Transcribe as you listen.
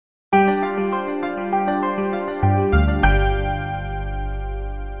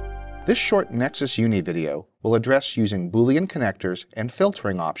This short Nexis Uni video will address using Boolean connectors and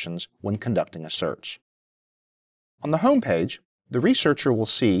filtering options when conducting a search. On the home page, the researcher will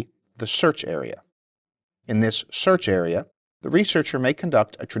see the search area. In this search area, the researcher may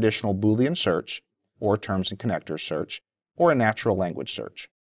conduct a traditional Boolean search, or terms and connectors search, or a natural language search.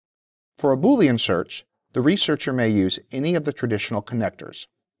 For a Boolean search, the researcher may use any of the traditional connectors,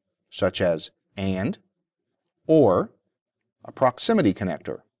 such as AND, or a proximity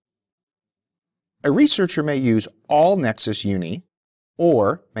connector. A researcher may use all Nexis Uni,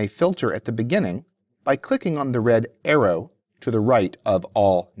 or may filter at the beginning by clicking on the red arrow to the right of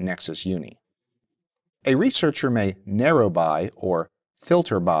all Nexis Uni. A researcher may narrow by or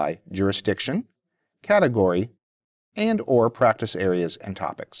filter by jurisdiction, category, and/or practice areas and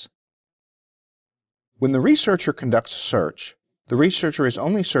topics. When the researcher conducts a search, the researcher is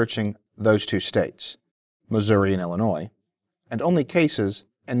only searching those two states, Missouri and Illinois, and only cases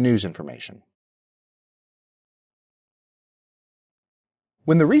and news information.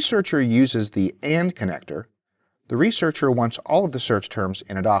 When the researcher uses the AND connector, the researcher wants all of the search terms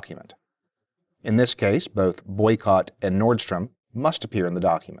in a document. In this case, both boycott and Nordstrom must appear in the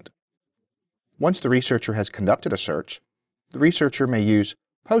document. Once the researcher has conducted a search, the researcher may use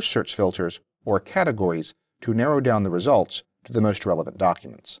post-search filters or categories to narrow down the results to the most relevant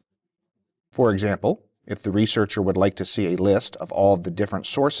documents. For example, if the researcher would like to see a list of all of the different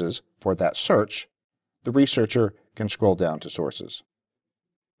sources for that search, the researcher can scroll down to Sources.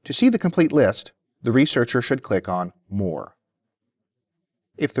 To see the complete list, the researcher should click on More.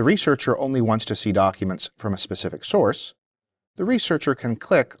 If the researcher only wants to see documents from a specific source, the researcher can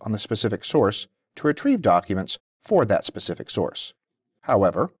click on the specific source to retrieve documents for that specific source.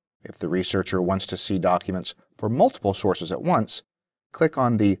 However, if the researcher wants to see documents for multiple sources at once, click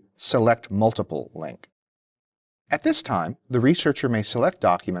on the Select Multiple link. At this time, the researcher may select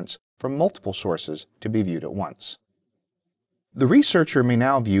documents from multiple sources to be viewed at once. The researcher may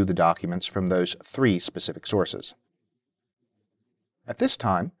now view the documents from those three specific sources. At this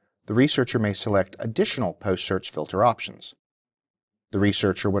time, the researcher may select additional post-search filter options. The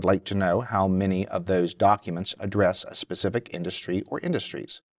researcher would like to know how many of those documents address a specific industry or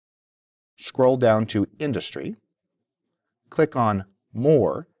industries. Scroll down to Industry. Click on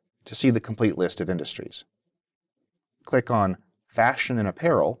More to see the complete list of industries. Click on Fashion and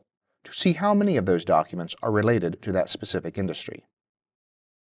Apparel to see how many of those documents are related to that specific industry.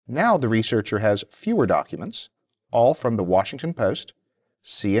 Now the researcher has fewer documents, all from the Washington Post,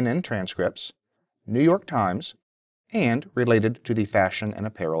 CNN transcripts, New York Times, and related to the fashion and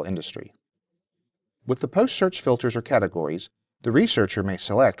apparel industry. With the post-search filters or categories, the researcher may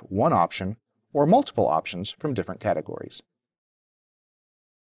select one option or multiple options from different categories.